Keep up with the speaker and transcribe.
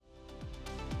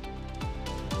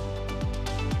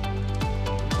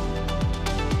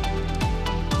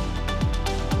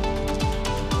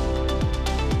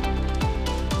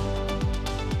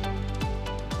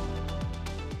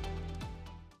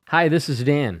Hi, this is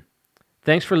Dan.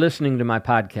 Thanks for listening to my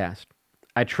podcast.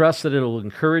 I trust that it'll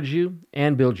encourage you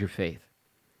and build your faith.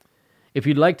 If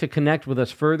you'd like to connect with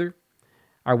us further,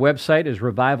 our website is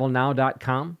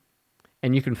revivalnow.com,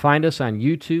 and you can find us on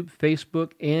YouTube,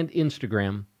 Facebook, and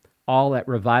Instagram, all at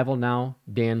Revival Now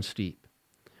Dan Steepe.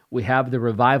 We have the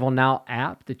Revival Now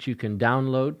app that you can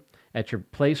download at your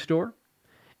Play Store,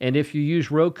 and if you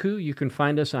use Roku, you can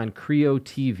find us on Creo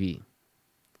TV.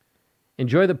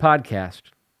 Enjoy the podcast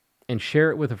and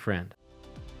share it with a friend.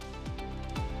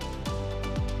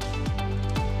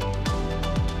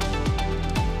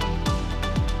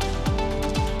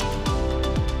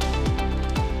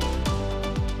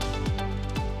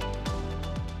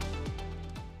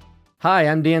 Hi,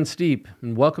 I'm Dan Steepe,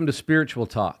 and welcome to Spiritual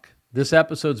Talk. This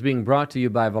episode is being brought to you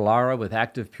by Vollara with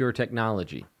Active Pure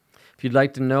Technology. If you'd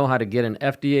like to know how to get an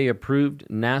FDA-approved,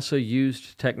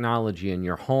 NASA-used technology in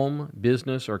your home,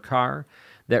 business, or car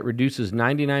that reduces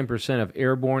 99% of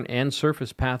airborne and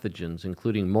surface pathogens,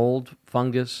 including mold,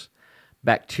 fungus,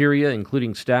 bacteria,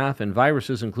 including staph, and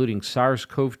viruses, including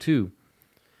SARS-CoV-2,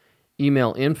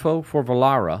 email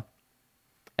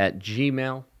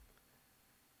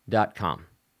info4vollara@gmail.com.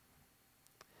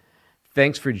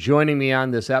 Thanks for joining me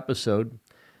on this episode.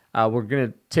 We're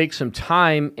going to take some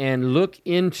time and look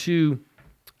into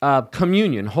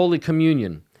communion, Holy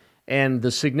Communion, and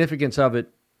the significance of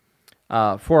it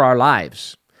for our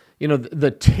lives. You know, the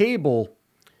table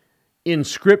in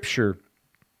Scripture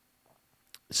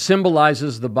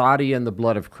symbolizes the body and the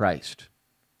blood of Christ.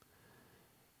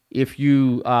 If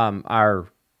you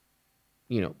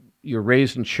you're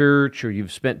raised in church or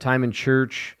you've spent time in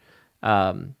church,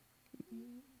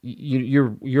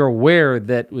 you're aware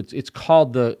that it's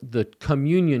called the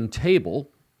communion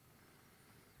table,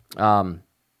 where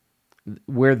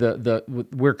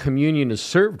communion is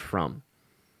served from,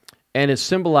 and it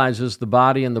symbolizes the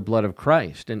body and the blood of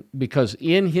Christ. And because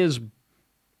in His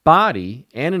body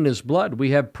and in His blood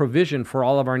we have provision for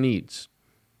all of our needs,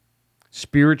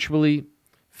 spiritually,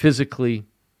 physically,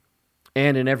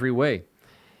 and in every way.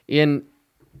 In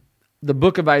the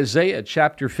book of Isaiah,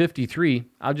 chapter 53,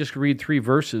 I'll just read 3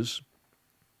 verses.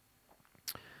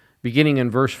 Beginning in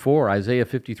verse 4, Isaiah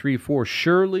 53:4,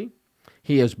 "Surely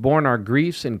He has borne our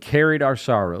griefs and carried our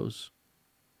sorrows,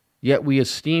 yet we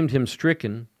esteemed Him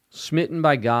stricken, smitten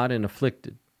by God, and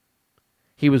afflicted.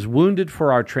 He was wounded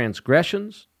for our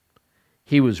transgressions,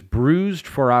 He was bruised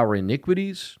for our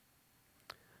iniquities.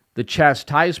 The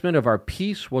chastisement of our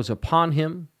peace was upon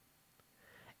Him,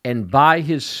 and by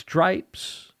His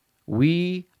stripes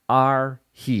we are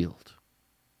healed.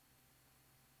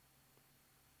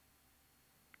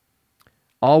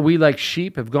 All we like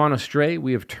sheep have gone astray.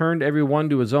 We have turned every one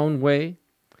to his own way,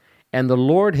 and the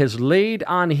Lord has laid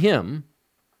on Him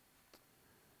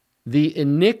the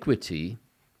iniquity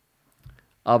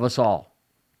of us all."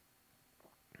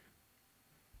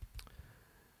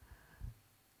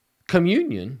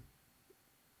 Communion,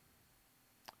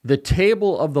 the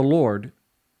table of the Lord,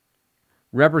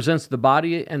 represents the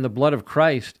body and the blood of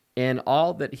Christ and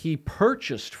all that He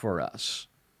purchased for us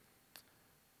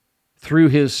through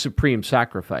His supreme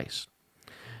sacrifice.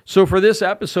 So for this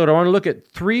episode, I want to look at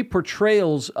 3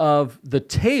 portrayals of the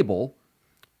table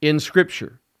in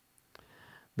Scripture.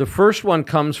 The first one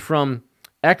comes from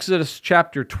Exodus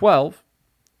chapter 12,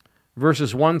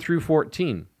 verses 1 through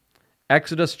 14.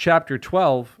 Exodus chapter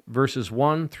 12, verses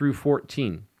 1 through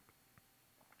 14.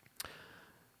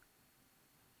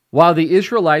 "While the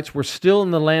Israelites were still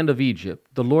in the land of Egypt,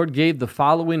 the Lord gave the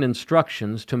following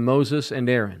instructions to Moses and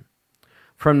Aaron.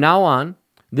 From now on,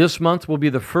 this month will be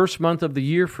the first month of the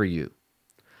year for you.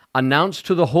 Announce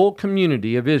to the whole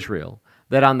community of Israel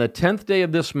that on the 10th day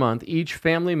of this month, each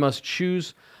family must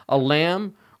choose a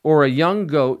lamb or a young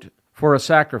goat for a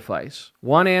sacrifice,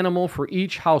 1 animal for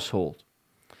each household.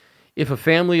 If a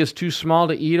family is too small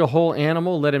to eat a whole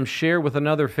animal, let him share with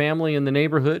another family in the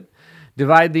neighborhood.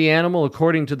 Divide the animal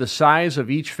according to the size of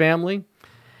each family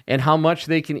and how much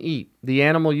they can eat. The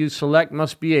animal you select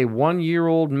must be a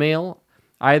 1-year-old male,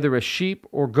 either a sheep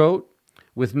or goat,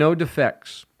 with no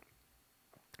defects.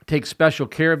 Take special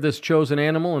care of this chosen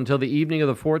animal until the evening of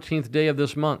the 14th day of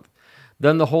this month.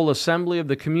 Then the whole assembly of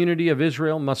the community of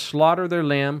Israel must slaughter their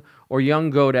lamb or young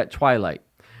goat at twilight.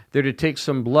 They're to take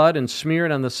some blood and smear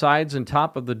it on the sides and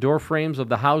top of the door frames of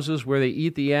the houses where they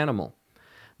eat the animal.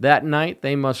 That night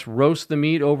they must roast the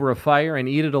meat over a fire and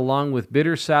eat it along with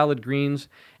bitter salad greens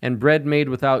and bread made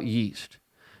without yeast.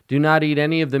 Do not eat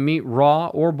any of the meat raw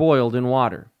or boiled in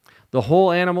water. The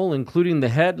whole animal, including the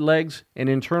head, legs, and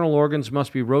internal organs,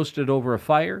 must be roasted over a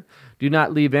fire. Do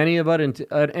not leave any of it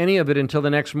until the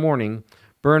next morning.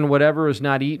 Burn whatever is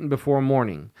not eaten before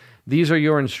morning. These are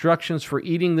your instructions for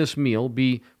eating this meal.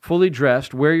 Be fully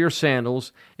dressed, wear your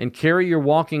sandals, and carry your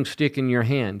walking stick in your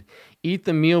hand. Eat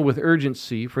the meal with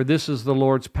urgency, for this is the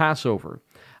Lord's Passover.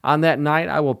 On that night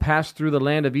I will pass through the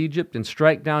land of Egypt and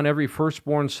strike down every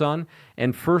firstborn son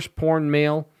and firstborn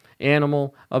male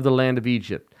animal of the land of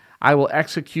Egypt. I will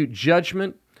execute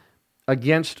judgment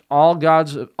against all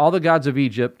the gods of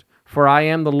Egypt, for I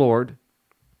am the Lord.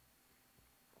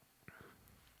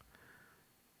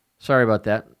 Sorry about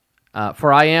that.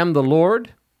 For I am the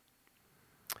Lord.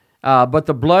 But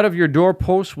the blood of your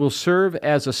doorposts will serve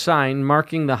as a sign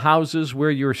marking the houses where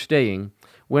you are staying.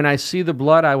 When I see the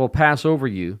blood, I will pass over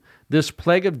you. This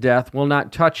plague of death will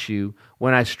not touch you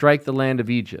when I strike the land of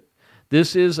Egypt.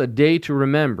 This is a day to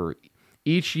remember.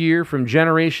 Each year, from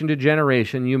generation to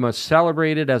generation, you must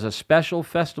celebrate it as a special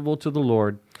festival to the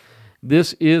Lord.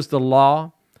 This is the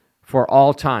law for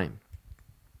all time.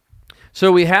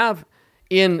 So we have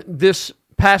in this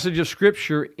passage of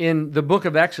Scripture in the book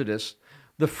of Exodus,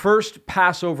 the first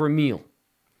Passover meal.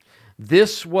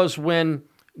 This was when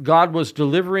God was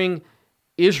delivering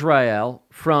Israel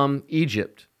from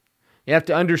Egypt. You have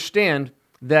to understand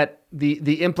that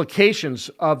the implications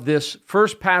of this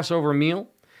first Passover meal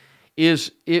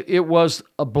is it was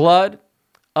a blood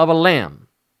of a lamb.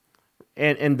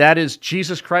 And that is,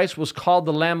 Jesus Christ was called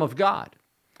the Lamb of God.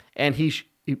 And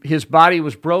his body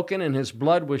was broken and his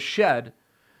blood was shed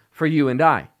for you and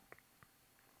I.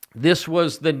 This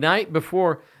was the night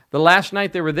before, the last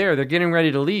night they were there. They're getting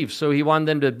ready to leave, so he wanted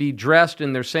them to be dressed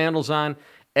and their sandals on,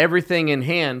 everything in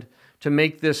hand to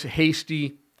make this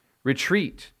hasty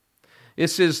retreat.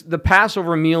 This is, the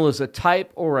Passover meal is a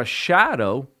type or a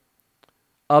shadow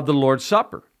of the Lord's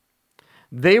Supper.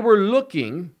 They were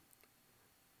looking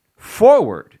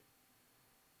forward.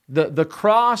 The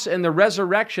cross and the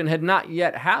resurrection had not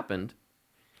yet happened.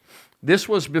 This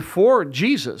was before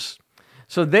Jesus.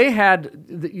 So they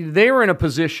were in a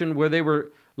position where they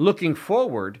were looking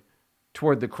forward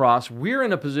toward the cross. We're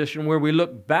in a position where we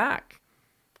look back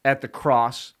at the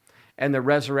cross and the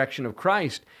resurrection of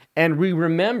Christ, and we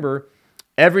remember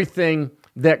everything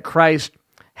that Christ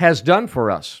has done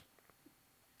for us.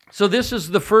 So this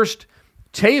is the first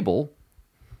table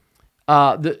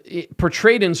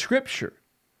portrayed in Scripture.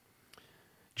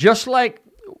 Just like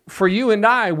for you and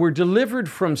I, we're delivered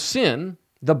from sin,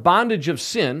 the bondage of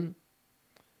sin,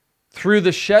 through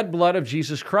the shed blood of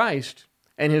Jesus Christ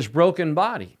and his broken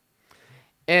body.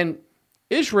 And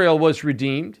Israel was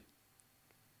redeemed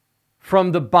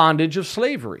from the bondage of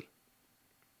slavery.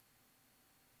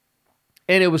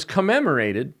 And it was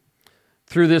commemorated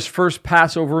through this first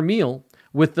Passover meal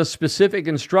with the specific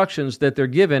instructions that they're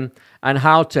given on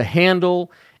how to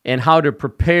handle and how to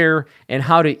prepare and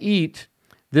how to eat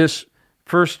this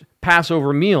first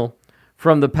Passover meal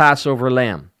from the Passover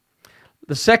lamb.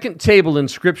 The second table in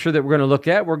Scripture that we're going to look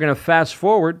at, we're going to fast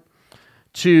forward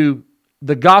to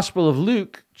the Gospel of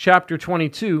Luke, chapter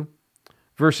 22,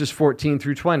 verses 14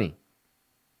 through 20.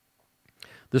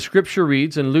 The Scripture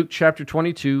reads in Luke chapter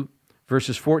 22,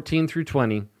 verses 14 through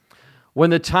 20, "When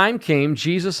the time came,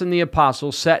 Jesus and the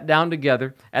apostles sat down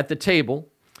together at the table,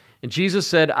 and Jesus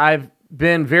said, 'I've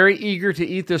been very eager to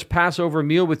eat this Passover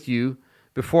meal with you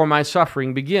before my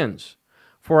suffering begins.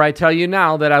 For I tell you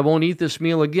now that I won't eat this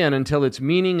meal again until its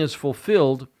meaning is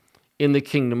fulfilled in the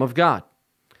kingdom of God.'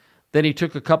 Then he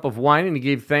took a cup of wine and he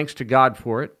gave thanks to God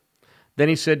for it. Then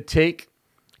he said, 'Take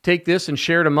this and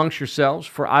share it amongst yourselves,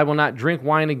 for I will not drink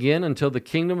wine again until the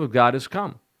kingdom of God has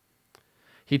come.'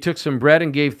 He took some bread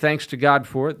and gave thanks to God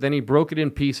for it. Then he broke it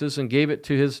in pieces and gave it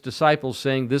to his disciples,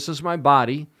 saying, 'This is my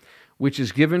body, which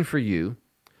is given for you.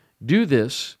 Do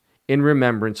this in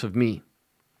remembrance of me.'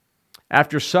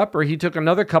 After supper, he took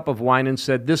another cup of wine and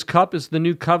said, 'This cup is the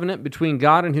new covenant between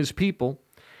God and his people,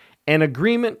 an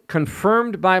agreement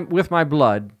confirmed with my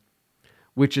blood,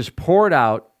 which is poured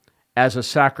out as a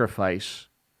sacrifice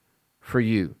for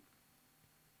you.'"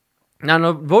 Now,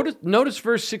 notice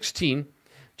verse 16.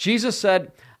 Jesus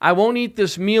said, "I won't eat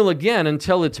this meal again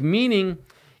until its meaning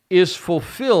is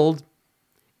fulfilled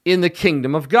in the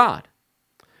kingdom of God."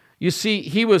 You see,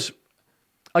 he was,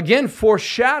 again,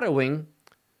 foreshadowing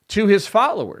to his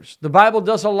followers. The Bible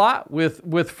does a lot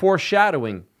with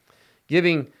foreshadowing,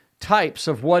 giving types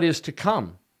of what is to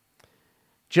come.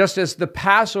 Just as the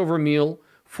Passover meal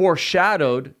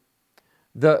foreshadowed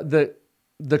the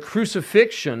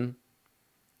crucifixion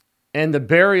and the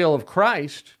burial of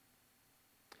Christ,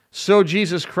 so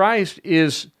Jesus Christ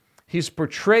he's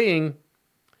portraying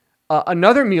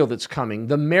another meal that's coming,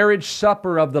 the marriage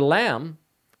supper of the Lamb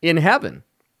in heaven.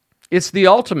 It's the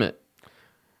ultimate.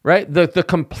 Right? The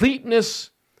completeness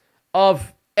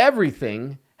of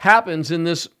everything happens in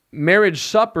this marriage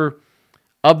supper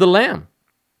of the Lamb.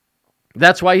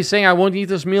 That's why he's saying, I won't eat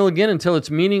this meal again until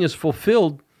its meaning is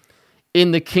fulfilled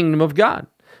in the kingdom of God.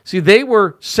 See, they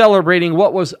were celebrating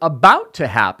what was about to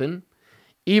happen,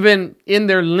 even in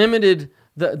their limited,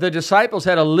 the disciples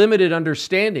had a limited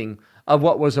understanding of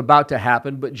what was about to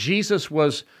happen, but Jesus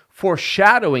was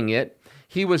foreshadowing it.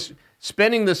 He was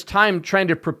spending this time trying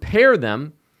to prepare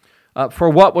them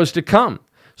for what was to come.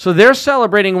 So they're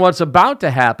celebrating what's about to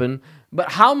happen,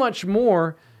 but how much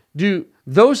more do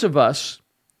those of us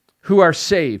who are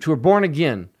saved, who are born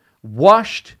again,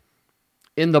 washed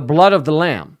in the blood of the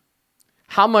Lamb,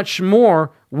 how much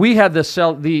more we have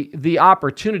the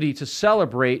opportunity to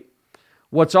celebrate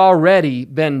what's already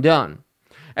been done.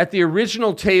 At the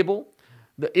original table,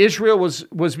 Israel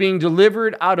was being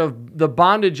delivered out of the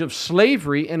bondage of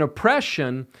slavery and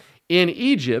oppression in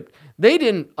Egypt. They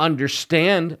didn't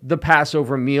understand the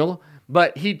Passover meal,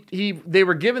 but they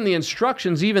were given the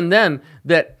instructions even then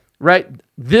that, right,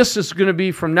 this is going to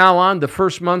be from now on the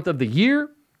first month of the year,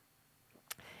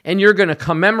 and you're going to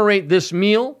commemorate this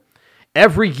meal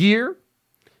every year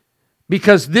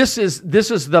because this is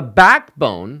the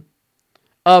backbone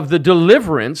of the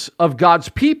deliverance of God's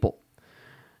people.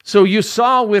 So you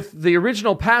saw with the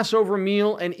original Passover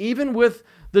meal and even with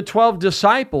the 12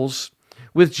 disciples,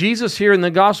 with Jesus here in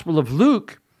the Gospel of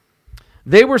Luke,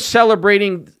 they were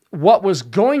celebrating what was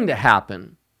going to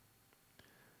happen.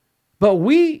 But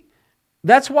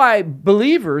that's why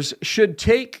believers should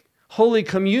take Holy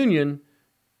Communion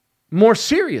more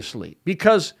seriously,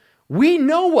 because we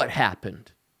know what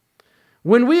happened.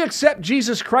 When we accept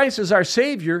Jesus Christ as our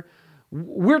Savior,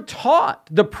 we're taught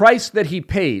the price that He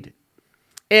paid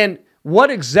and what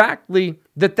exactly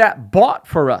that bought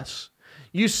for us.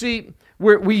 You see,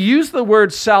 we use the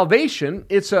word salvation.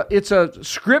 It's a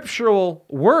scriptural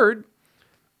word.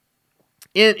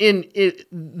 The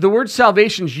word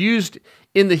salvation is used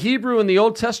in the Hebrew in the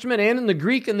Old Testament and in the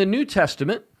Greek in the New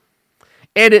Testament,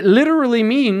 and it literally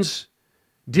means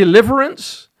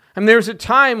deliverance. And there's a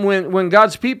time when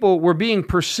God's people were being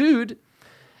pursued,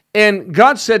 and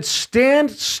God said,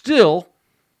 stand still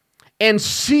and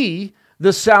see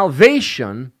the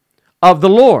salvation of the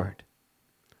Lord.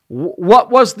 What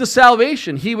was the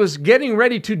salvation? He was getting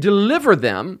ready to deliver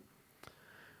them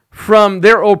from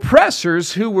their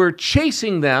oppressors who were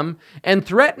chasing them and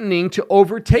threatening to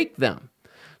overtake them.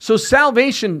 So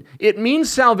salvation, it means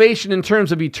salvation in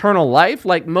terms of eternal life,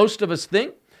 like most of us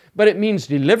think, but it means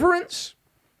deliverance.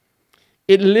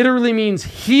 It literally means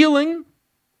healing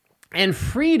and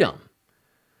freedom.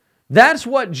 That's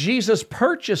what Jesus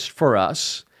purchased for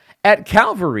us at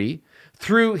Calvary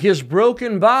through His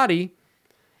broken body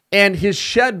and His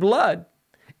shed blood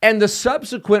and the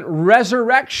subsequent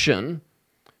resurrection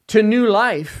to new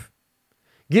life,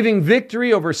 giving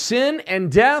victory over sin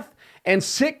and death and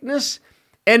sickness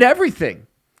and everything.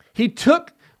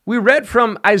 We read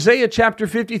from Isaiah chapter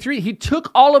 53, He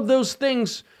took all of those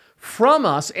things from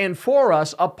us and for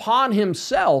us upon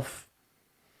Himself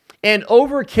and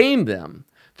overcame them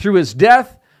through His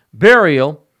death,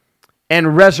 burial,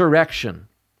 and resurrection.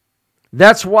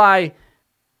 That's why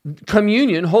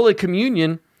communion, Holy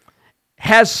Communion,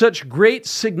 has such great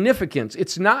significance.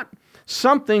 It's not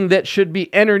something that should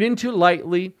be entered into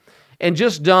lightly and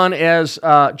just done as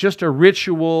just a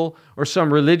ritual or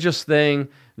some religious thing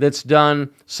that's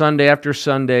done Sunday after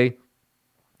Sunday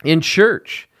in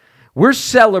church. We're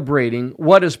celebrating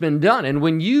what has been done. And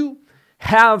when you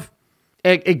have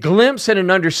a glimpse and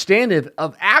an understanding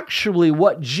of actually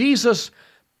what Jesus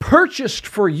purchased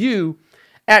for you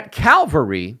at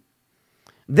Calvary,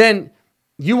 then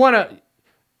you want to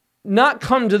not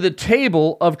come to the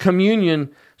table of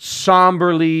communion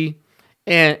somberly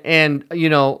and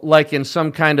like in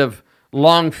some kind of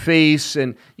long face,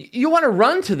 and you want to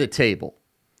run to the table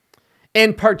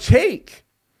and partake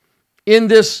in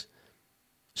this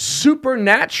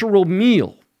supernatural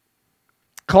meal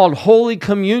called Holy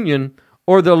Communion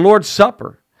or the Lord's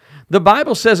Supper. The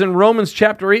Bible says in Romans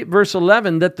chapter 8, verse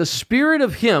 11, that the Spirit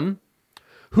of Him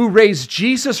who raised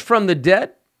Jesus from the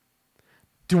dead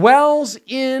dwells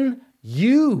in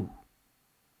you.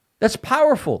 That's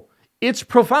powerful. It's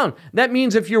profound. That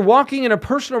means if you're walking in a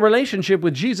personal relationship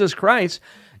with Jesus Christ,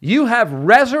 you have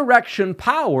resurrection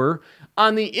power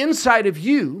on the inside of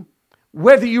you,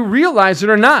 whether you realize it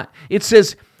or not. It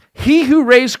says, He who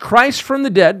raised Christ from the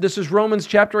dead, this is Romans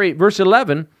chapter 8, verse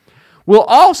 11, will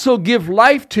also give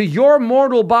life to your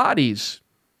mortal bodies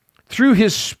through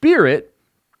His Spirit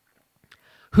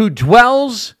who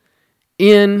dwells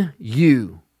in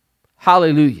you.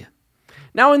 Hallelujah.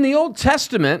 Now, in the Old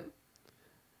Testament,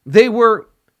 they were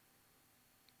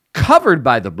covered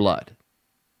by the blood.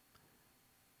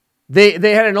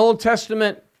 They had an Old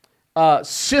Testament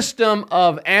system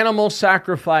of animal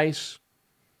sacrifice,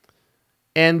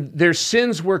 and their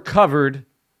sins were covered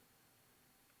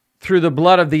through the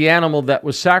blood of the animal that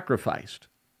was sacrificed.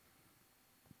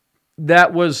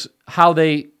 That was how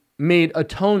they made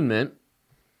atonement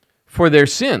for their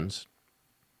sins.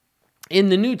 In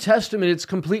the New Testament, it's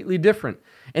completely different.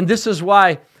 And this is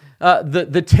why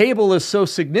the table is so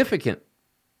significant.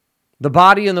 The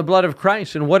body and the blood of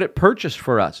Christ and what it purchased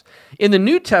for us. In the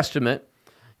New Testament,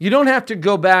 you don't have to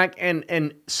go back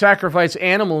and sacrifice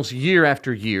animals year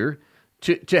after year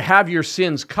to have your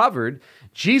sins covered.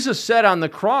 Jesus said on the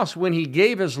cross, when he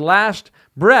gave his last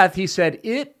breath, he said,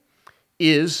 "It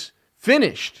is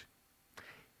finished."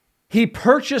 He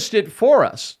purchased it for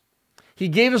us. He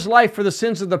gave his life for the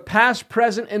sins of the past,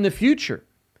 present, and the future.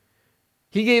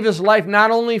 He gave his life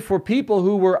not only for people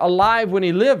who were alive when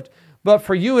he lived, but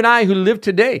for you and I who live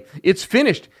today. It's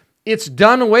finished. It's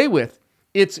done away with.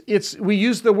 We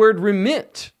use the word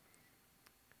remit.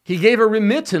 He gave a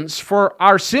remittance for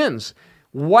our sins.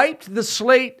 Wiped the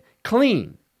slate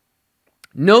clean.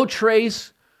 No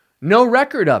trace, no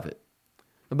record of it.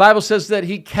 The Bible says that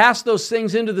he cast those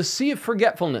things into the sea of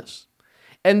forgetfulness,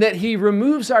 and that he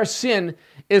removes our sin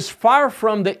as far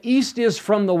from the east is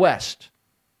from the west,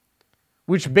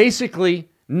 which basically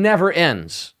never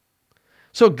ends.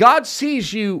 So God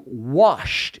sees you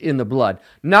washed in the blood,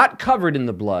 not covered in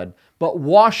the blood, but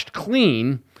washed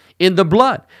clean in the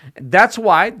blood. That's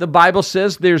why the Bible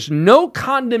says there's no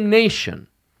condemnation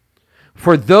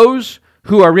for those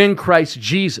who are in Christ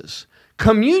Jesus.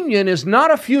 Communion is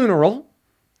not a funeral.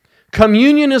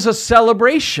 Communion is a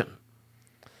celebration.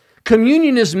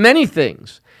 Communion is many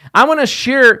things. I want to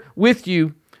share with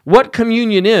you what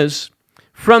communion is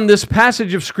from this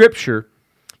passage of Scripture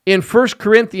in 1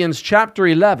 Corinthians chapter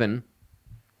 11,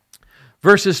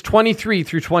 verses 23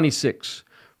 through 26.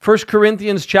 1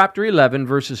 Corinthians chapter 11,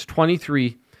 verses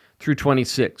 23 through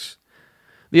 26.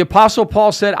 The Apostle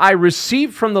Paul said, "I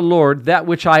received from the Lord that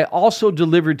which I also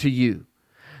delivered to you,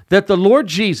 that the Lord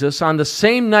Jesus, on the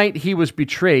same night he was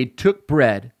betrayed, took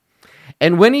bread,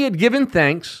 and when he had given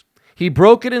thanks, he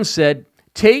broke it and said,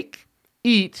 'Take,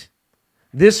 eat,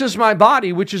 this is my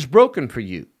body which is broken for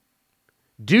you.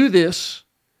 Do this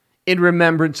in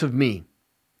remembrance of me.'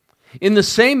 In the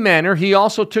same manner, he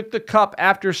also took the cup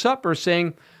after supper,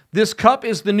 saying, 'This cup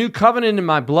is the new covenant in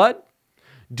my blood.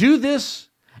 Do this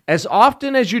as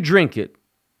often as you drink it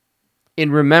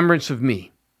in remembrance of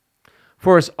me.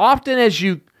 For as often as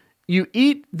you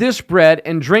eat this bread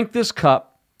and drink this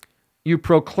cup, you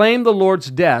proclaim the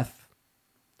Lord's death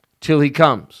till he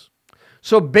comes.'"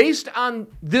 So based on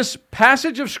this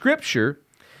passage of Scripture,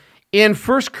 in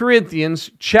 1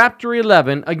 Corinthians chapter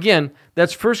 11, again,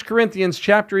 that's 1 Corinthians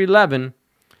chapter 11,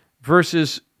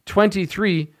 verses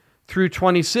 23 through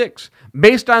 26.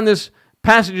 Based on this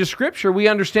passage of Scripture, we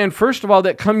understand, first of all,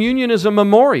 that communion is a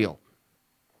memorial.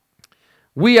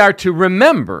 We are to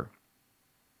remember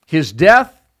his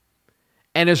death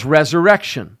and his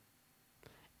resurrection.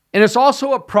 And it's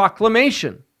also a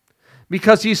proclamation,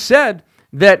 because he said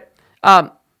that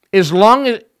as long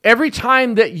as every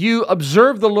time that you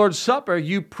observe the Lord's Supper,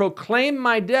 you proclaim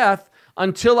my death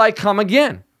until I come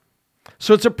again.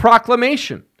 So it's a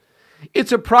proclamation.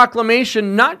 It's a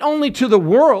proclamation not only to the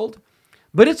world,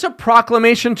 but it's a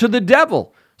proclamation to the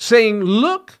devil, saying,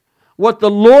 "Look what the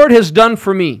Lord has done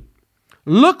for me.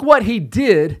 Look what he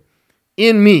did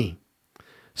in me."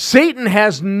 Satan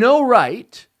has no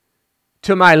right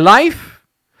to my life,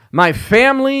 my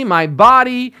family, my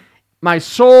body, my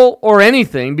soul, or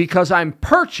anything, because I'm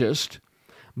purchased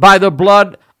by the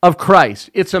blood of Christ.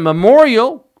 It's a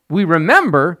memorial, we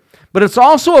remember, but it's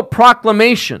also a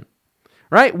proclamation,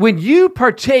 right? When you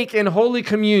partake in Holy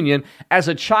Communion as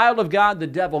a child of God, the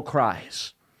devil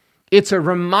cries. It's a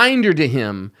reminder to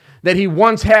him that he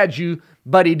once had you,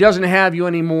 but he doesn't have you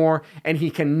anymore, and he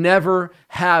can never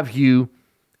have you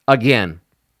again.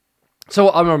 So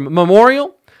a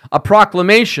memorial, a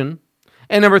proclamation,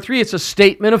 and number 3, it's a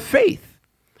statement of faith,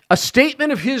 a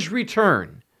statement of his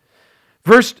return.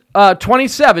 Verse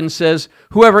 27 says,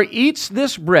 "Whoever eats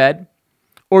this bread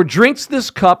or drinks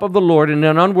this cup of the Lord in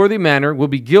an unworthy manner will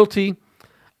be guilty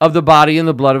of the body and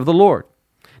the blood of the Lord."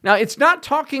 Now, it's not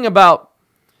talking about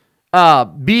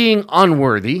being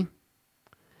unworthy.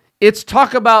 It's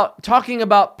talking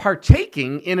about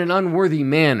partaking in an unworthy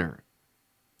manner.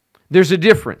 There's a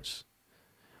difference.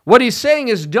 What he's saying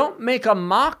is, don't make a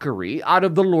mockery out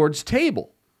of the Lord's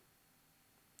table.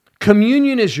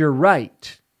 Communion is your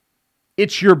right.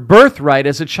 It's your birthright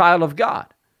as a child of God.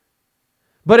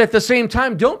 But at the same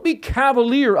time, don't be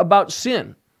cavalier about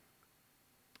sin.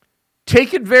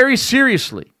 Take it very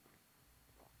seriously.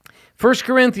 1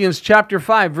 Corinthians chapter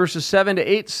 5, verses 7 to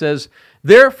 8 says,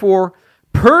 therefore,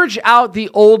 purge out the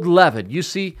old leaven. You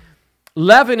see,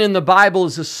 leaven in the Bible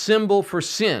is a symbol for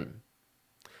sin.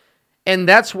 And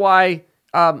that's why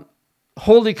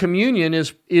Holy Communion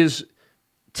is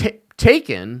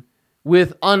taken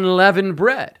with unleavened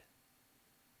bread.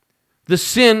 The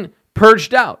sin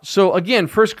purged out. So again,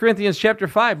 1 Corinthians chapter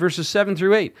 5, verses 7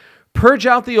 through 8. Purge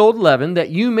out the old leaven that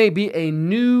you may be a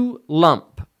new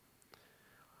lump.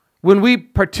 When we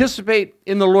participate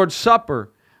in the Lord's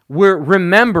Supper, we're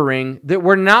remembering that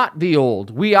we're not the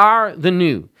old. We are the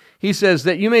new. He says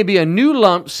that you may be a new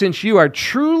lump since you are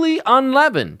truly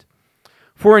unleavened.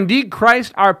 For indeed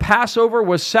Christ our Passover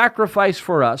was sacrificed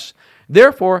for us.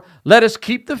 Therefore, let us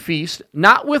keep the feast,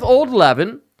 not with old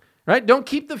leaven, right? Don't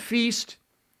keep the feast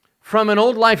from an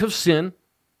old life of sin,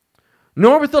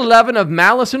 nor with the leaven of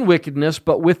malice and wickedness,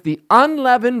 but with the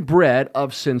unleavened bread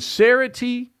of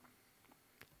sincerity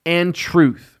and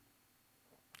truth.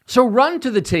 So run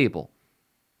to the table.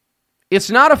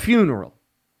 It's not a funeral.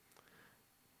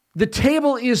 The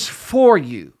table is for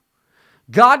you.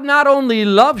 God not only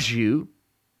loves you,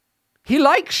 He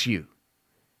likes you.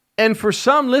 And for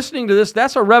some listening to this,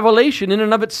 that's a revelation in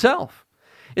and of itself.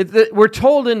 We're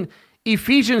told in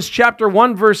Ephesians chapter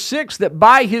 1, verse 6, that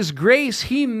by His grace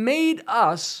He made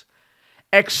us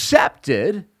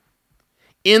accepted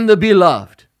in the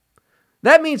beloved.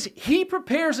 That means He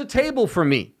prepares a table for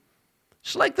me.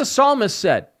 Just like the psalmist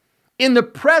said, in the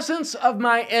presence of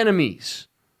my enemies.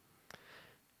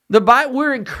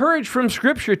 We're encouraged from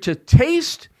Scripture to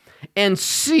taste and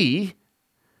see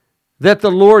that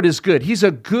the Lord is good. He's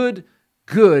a good,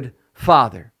 good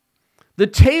Father. The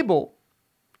table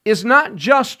is not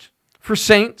just for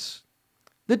saints.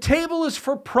 The table is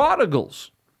for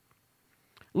prodigals.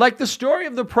 Like the story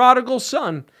of the prodigal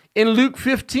son in Luke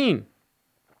 15.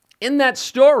 In that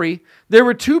story, there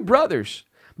were two brothers,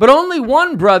 but only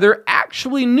one brother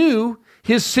actually knew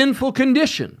his sinful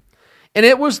condition. And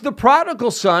it was the prodigal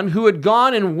son who had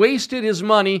gone and wasted his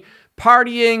money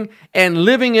partying and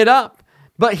living it up.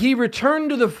 But he returned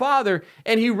to the father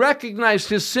and he recognized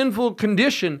his sinful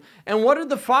condition. And what did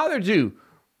the father do?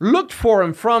 Looked for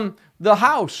him from the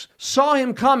house, saw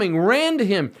him coming, ran to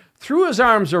him, threw his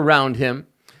arms around him,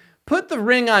 put the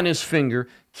ring on his finger,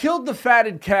 killed the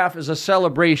fatted calf as a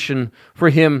celebration for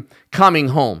him coming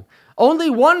home. Only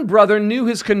one brother knew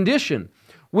his condition.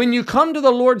 When you come to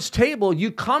the Lord's table,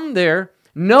 you come there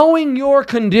knowing your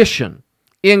condition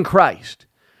in Christ,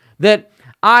 that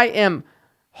I am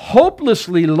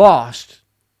hopelessly lost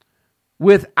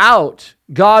without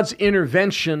God's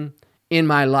intervention in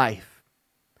my life,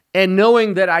 and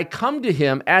knowing that I come to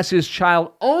Him as His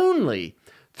child only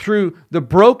through the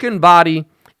broken body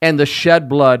and the shed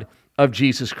blood of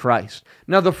Jesus Christ.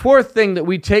 Now, the fourth thing that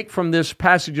we take from this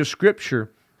passage of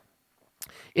Scripture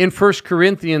in 1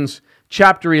 Corinthians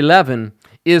chapter 11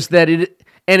 is that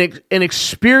an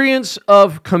experience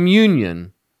of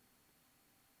communion,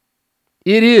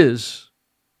 it is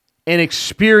an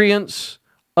experience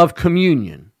of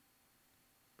communion.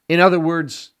 In other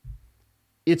words,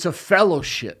 it's a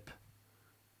fellowship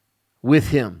with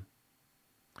Him.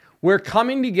 We're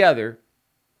coming together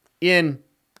in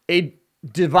a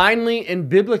divinely and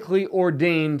biblically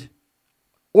ordained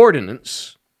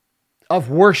ordinance of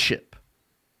worship,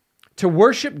 to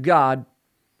worship God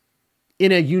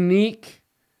in a unique,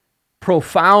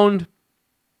 profound,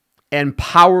 and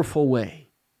powerful way.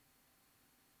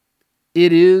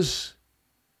 It is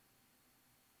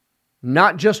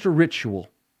not just a ritual.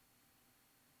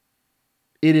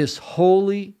 It is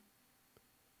holy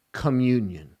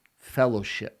communion,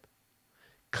 fellowship,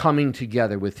 coming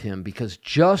together with Him, because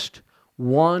just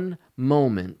one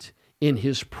moment in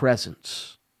His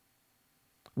presence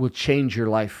will change your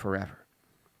life forever.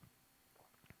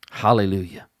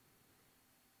 Hallelujah.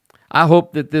 I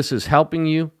hope that this is helping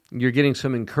you. You're getting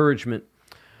some encouragement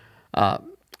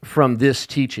from this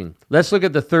teaching. Let's look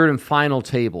at the third and final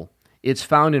table. It's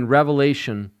found in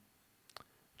Revelation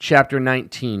chapter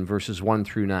 19, verses 1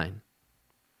 through 9.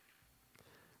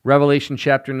 Revelation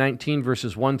chapter 19,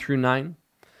 verses 1 through 9.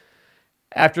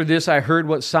 After this, I heard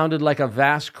what sounded like a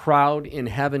vast crowd in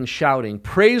heaven shouting,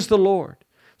 "Praise the Lord!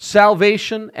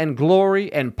 Salvation and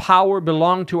glory and power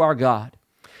belong to our God.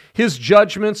 His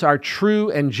judgments are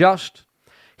true and just.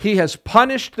 He has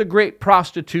punished the great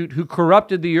prostitute who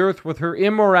corrupted the earth with her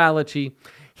immorality.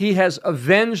 He has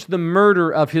avenged the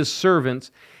murder of His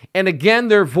servants." And again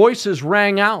their voices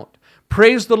rang out,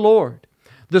 "Praise the Lord!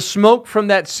 The smoke from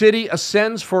that city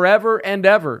ascends forever and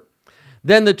ever."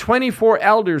 Then the 24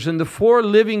 elders and the 4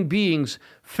 living beings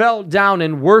fell down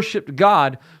and worshiped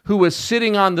God who was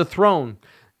sitting on the throne.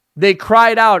 They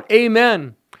cried out,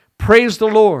 "Amen! Praise the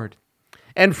Lord.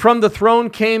 And from the throne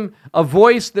came a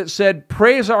voice that said,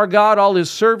 Praise our God, all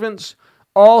his servants,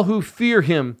 all who fear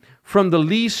him, from the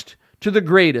least to the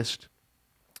greatest.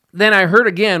 Then I heard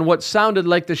again what sounded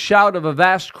like the shout of a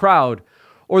vast crowd,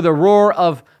 or the roar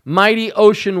of mighty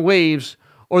ocean waves,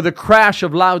 or the crash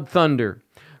of loud thunder.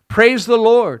 Praise the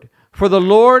Lord, for the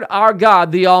Lord our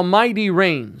God, the Almighty,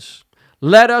 reigns.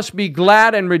 Let us be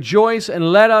glad and rejoice,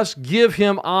 and let us give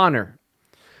him honor.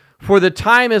 For the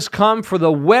time has come for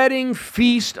the wedding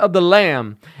feast of the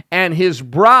Lamb, and his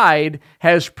bride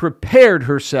has prepared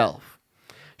herself.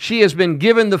 She has been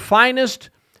given the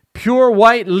finest, pure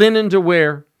white linen to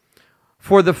wear,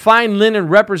 for the fine linen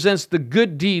represents the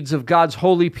good deeds of God's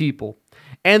holy people.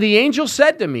 And the angel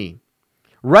said to me,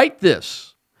 Write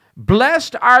this,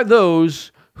 Blessed are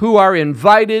those who are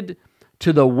invited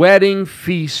to the wedding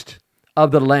feast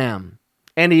of the Lamb.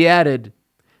 And he added,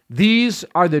 These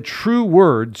are the true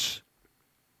words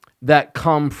that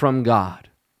come from God.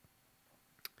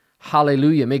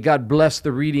 Hallelujah. May God bless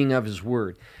the reading of his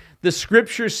word. The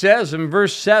scripture says in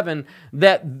verse 7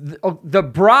 that the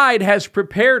bride has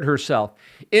prepared herself.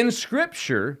 In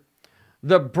scripture,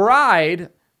 the bride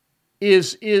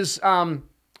is a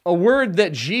word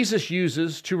that Jesus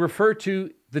uses to refer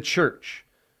to the church.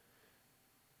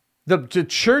 The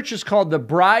church is called the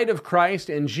bride of Christ,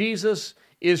 and Jesus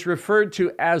is referred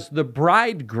to as the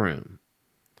bridegroom.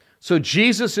 So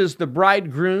Jesus is the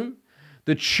bridegroom.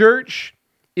 The church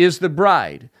is the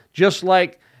bride. Just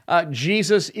like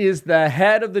Jesus is the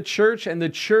head of the church, and the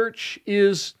church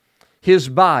is his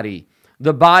body,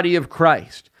 the body of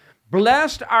Christ.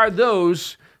 Blessed are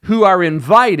those who are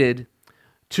invited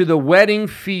to the wedding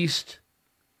feast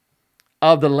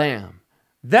of the Lamb.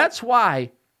 That's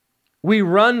why we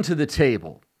run to the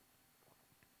table.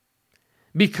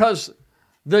 Because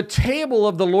the table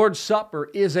of the Lord's Supper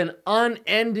is an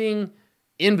unending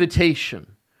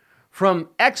invitation. From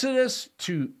Exodus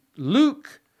to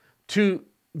Luke to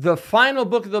the final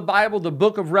book of the Bible, the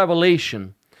book of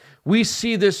Revelation, we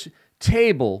see this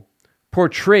table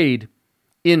portrayed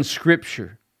in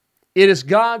Scripture. It is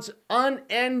God's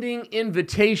unending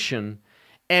invitation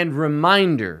and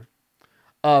reminder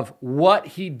of what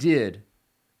he did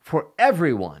for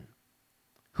everyone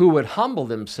who would humble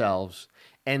themselves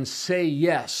and say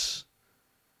yes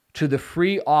to the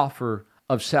free offer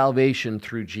of salvation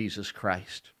through Jesus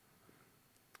Christ.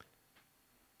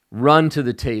 Run to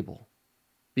the table,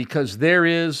 because there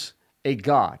is a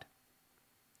God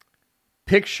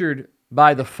pictured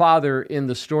by the Father in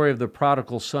the story of the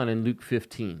prodigal son in Luke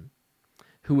 15,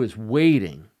 who is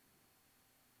waiting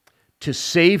to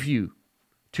save you,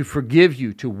 to forgive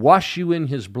you, to wash you in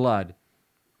his blood,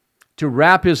 to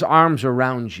wrap his arms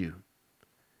around you,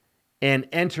 and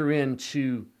enter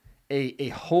into a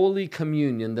holy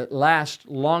communion that lasts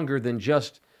longer than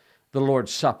just the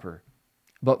Lord's Supper,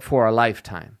 but for a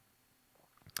lifetime.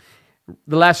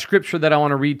 The last scripture that I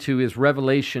want to read to is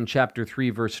Revelation chapter 3,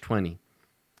 verse 20.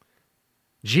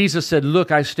 Jesus said,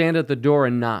 Look, I stand at the door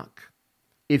and knock.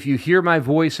 If you hear my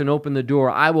voice and open the door,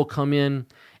 I will come in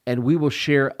and we will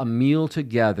share a meal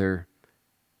together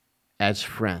as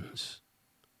friends.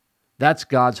 That's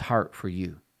God's heart for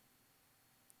you.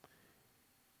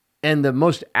 And the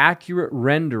most accurate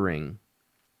rendering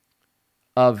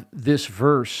of this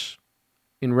verse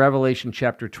in Revelation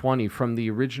chapter 20 from the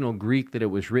original Greek that it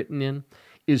was written in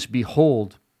is,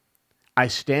 Behold, I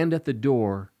stand at the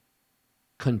door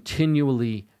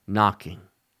continually knocking.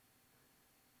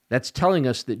 That's telling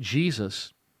us that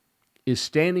Jesus is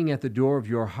standing at the door of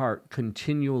your heart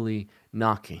continually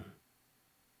knocking,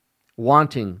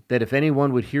 wanting that if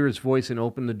anyone would hear his voice and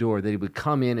open the door, that he would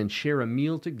come in and share a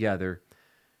meal together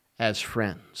as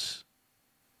friends.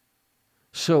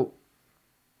 So,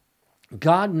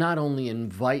 God not only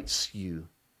invites you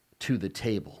to the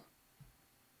table,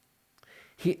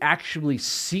 he actually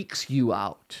seeks you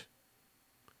out,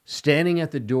 standing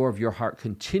at the door of your heart,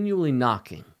 continually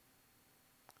knocking,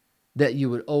 that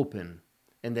you would open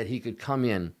and that he could come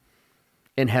in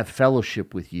and have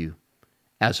fellowship with you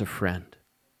as a friend.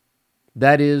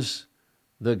 That is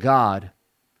the God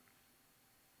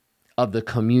of the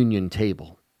communion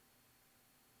table.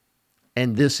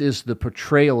 And this is the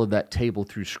portrayal of that table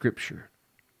through Scripture.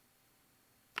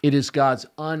 It is God's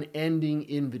unending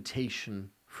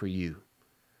invitation for you.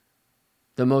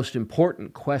 The most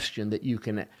important question that you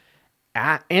can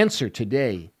answer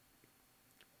today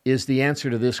is the answer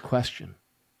to this question.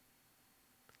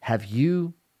 Have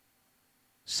you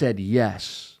said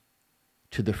yes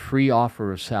to the free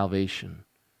offer of salvation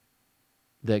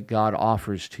that God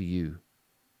offers to you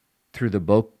through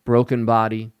the broken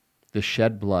body, the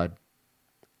shed blood,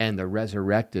 and the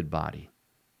resurrected body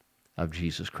of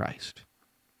Jesus Christ.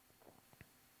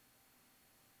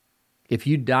 If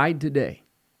you died today,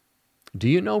 do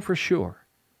you know for sure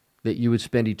that you would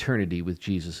spend eternity with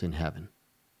Jesus in heaven?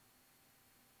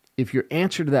 If your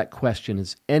answer to that question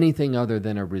is anything other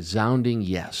than a resounding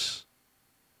yes,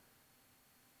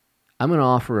 I'm going to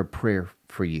offer a prayer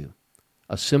for you,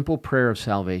 a simple prayer of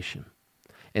salvation.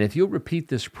 And if you'll repeat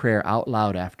this prayer out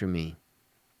loud after me,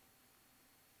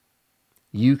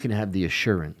 you can have the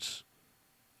assurance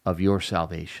of your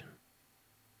salvation.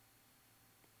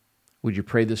 Would you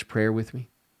pray this prayer with me?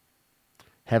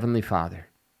 Heavenly Father,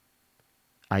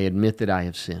 I admit that I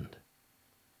have sinned.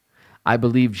 I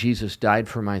believe Jesus died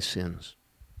for my sins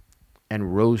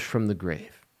and rose from the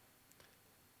grave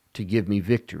to give me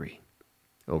victory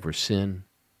over sin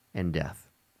and death.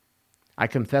 I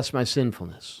confess my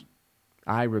sinfulness.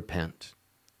 I repent.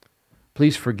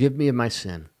 Please forgive me of my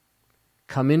sin.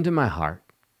 Come into my heart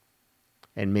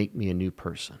and make me a new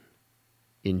person.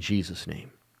 In Jesus'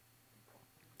 name,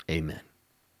 amen.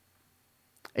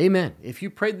 Amen. If you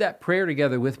prayed that prayer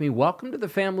together with me, welcome to the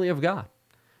family of God.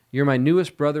 You're my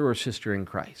newest brother or sister in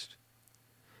Christ.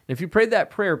 And if you prayed that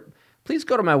prayer, please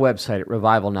go to my website at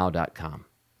revivalnow.com.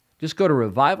 Just go to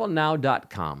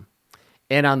revivalnow.com.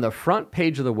 And on the front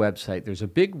page of the website, there's a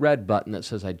big red button that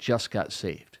says, I just got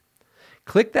saved.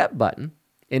 Click that button,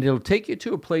 and it'll take you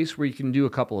to a place where you can do a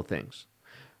couple of things.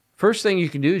 First thing you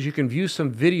can do is you can view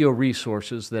some video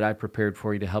resources that I prepared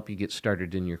for you to help you get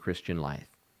started in your Christian life.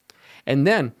 And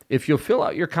then, if you'll fill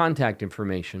out your contact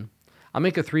information, I'll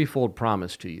make a threefold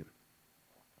promise to you.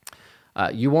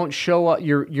 You won't show up,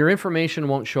 your information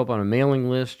won't show up on a mailing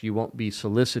list. You won't be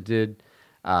solicited,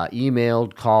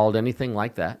 emailed, called, anything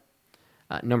like that.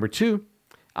 Number two,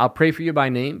 I'll pray for you by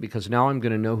name because now I'm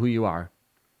going to know who you are.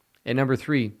 And number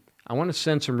three, I want to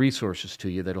send some resources to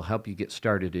you that'll help you get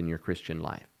started in your Christian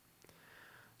life.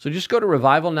 So just go to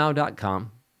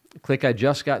revivalnow.com, click I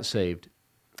just got saved,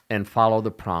 and follow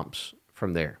the prompts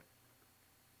from there.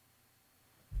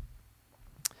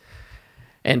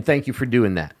 And thank you for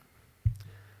doing that.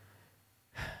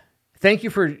 Thank you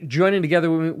for joining together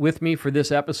with me for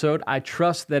this episode. I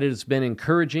trust that it has been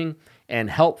encouraging and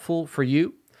helpful for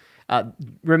you.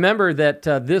 Remember that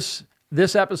this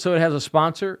episode has a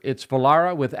sponsor. It's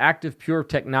Vollara with Active Pure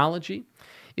Technology.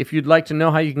 If you'd like to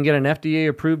know how you can get an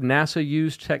FDA-approved,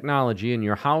 NASA-used technology in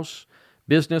your house,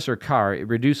 business, or car, it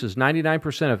reduces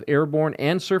 99% of airborne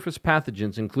and surface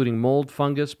pathogens, including mold,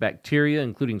 fungus, bacteria,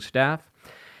 including staph,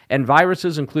 and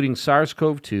viruses, including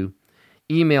SARS-CoV-2.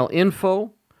 Email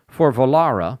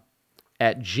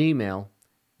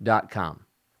info@gmail.com.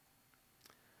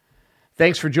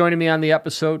 Thanks for joining me on the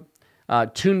episode.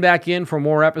 Tune back in for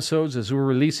more episodes as we're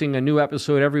releasing a new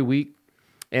episode every week.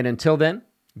 And until then,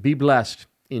 be blessed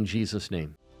in Jesus'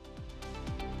 name.